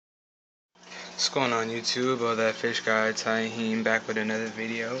What's going on YouTube? That fish guy Tahim back with another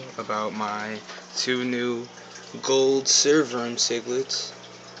video about my two new gold severum cichlids.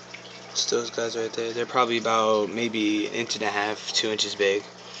 It's those guys right there. They're probably about maybe 1.5 to 2 inches big.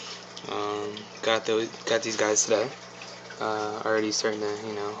 Got these guys today. Already starting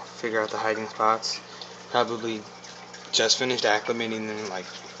to figure out the hiding spots. Probably just finished acclimating them like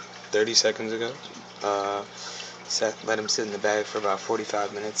 30 seconds ago. Let them sit in the bag for about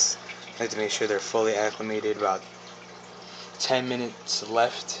 45 minutes. I like to make sure they're fully acclimated. About 10 minutes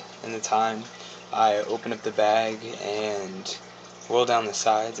left in the time, I open up the bag and roll down the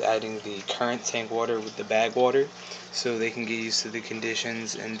sides, adding the current tank water with the bag water so they can get used to the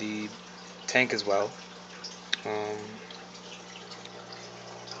conditions in the tank as well.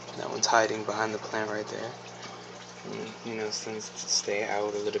 That one's hiding behind the plant right there. Since to stay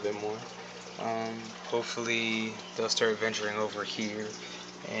out a little bit more. Hopefully they'll start venturing over here,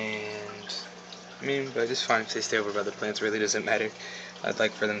 and but it's fine if they stay over by the plants. Really doesn't matter. I'd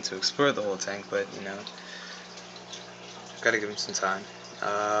like for them to explore the whole tank, but gotta give them some time.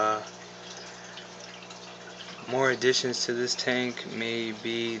 More additions to this tank may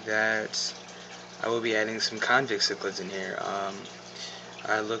be that I will be adding some convict cichlids in here.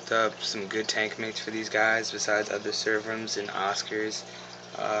 I looked up some good tank mates for these guys besides other severums and Oscars.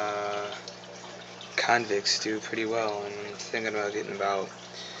 Convicts do pretty well, and I'm thinking about getting about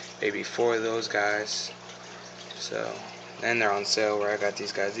maybe 4 of those guys. So, and they're on sale where I got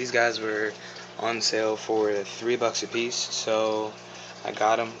these guys. These guys were on sale for $3 a piece, so I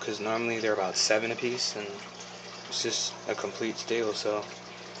got them because normally they're about 7 a piece, and it's just a complete steal, so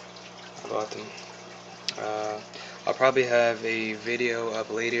I bought them. I'll probably have a video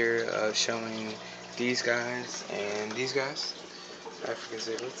up later of showing these guys and these guys, African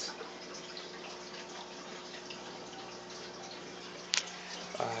cichlids.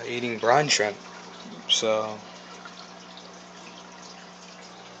 Eating brine shrimp, so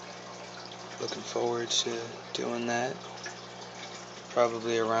looking forward to doing that.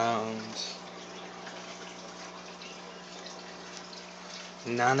 Probably around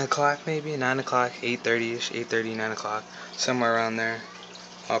 9 o'clock, maybe 9 o'clock, 8:30ish, 8:30, 9 o'clock, somewhere around there.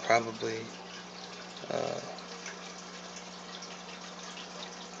 I'll probably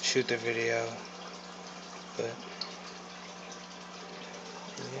shoot the video, but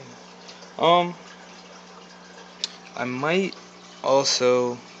yeah. I might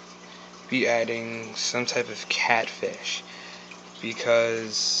also be adding some type of catfish,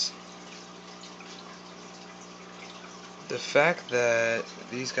 because the fact that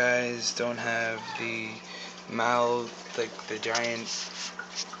these guys don't have the mouth, like the giant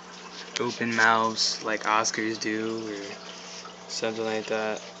open mouths like Oscars do, or something like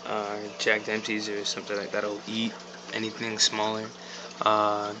that, Jack Dempsey's or something like that'll eat anything smaller.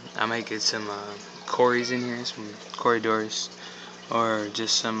 I might get some Corys in here, some corridors, or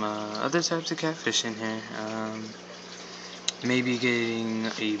just some other types of catfish in here. Maybe getting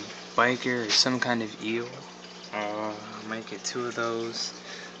a biker or some kind of eel. I might get 2 of those,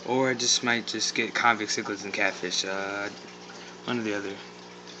 or I might just get convict cichlids and catfish. One or the other.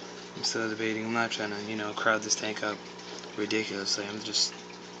 I'm still debating. I'm not trying to crowd this tank up ridiculously. I'm just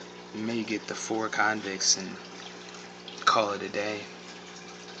may get the 4 convicts and call it a day.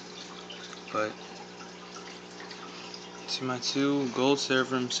 But see my 2 gold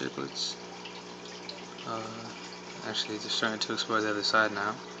severum cichlids. Actually, they're starting to explore the other side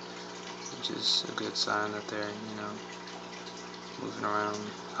now, which is a good sign that they're moving around.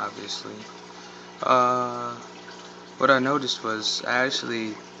 Obviously, what I noticed was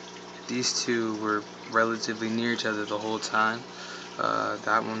these 2 were relatively near each other the whole time.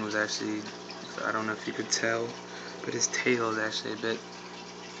 That one was actually, I don't know if you could tell, but his tail is actually a bit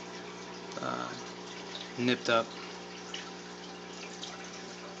nipped up.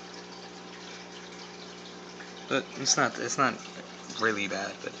 But it's not really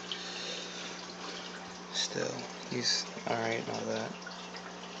bad, but still, he's alright and all that.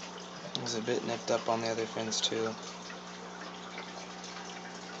 He's a bit nipped up on the other fins too.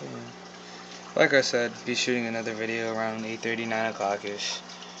 Yeah. Like I said, be shooting another video around 8:30, 9 o'clock-ish.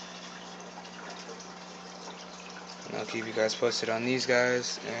 And I'll keep you guys posted on these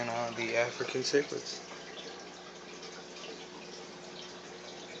guys and on the African cichlids.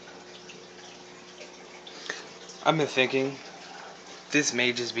 I've been thinking, this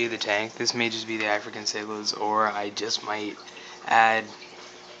may just be the tank, this may just be the African cichlids, or I just might add,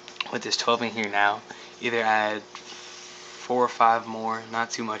 with this 12 in here now, either add 4 or 5 more, not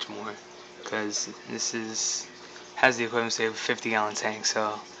too much more, because this has the equivalent of a 50-gallon tank,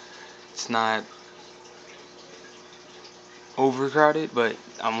 so it's not overcrowded, but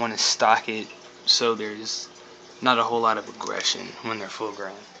I want to stock it so there's not a whole lot of aggression when they're full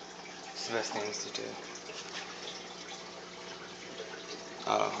grown. It's the best things to do.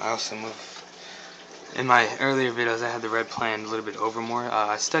 I also moved. In my earlier videos, I had the red plant a little bit over more.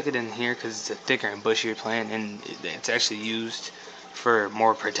 I stuck it in here because it's a thicker and bushier plant, and it's actually used for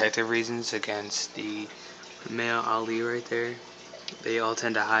more protective reasons against the male Ali right there. They all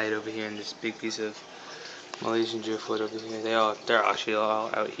tend to hide over here in this big piece of Malaysian driftwood over here. They're actually all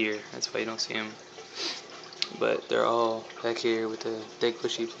out here. That's why you don't see them. But they're all back here with the thick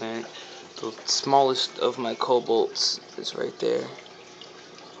bushy plant. The smallest of my cobalts is right there.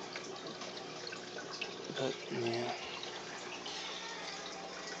 But yeah.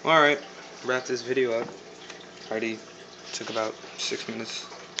 Alright, wrap this video up. Already took about 6 minutes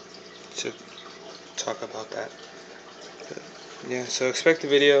to talk about that. But yeah, so expect the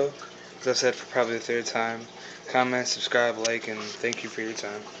video, as I said, for probably the third time. Comment, subscribe, like, and thank you for your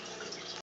time.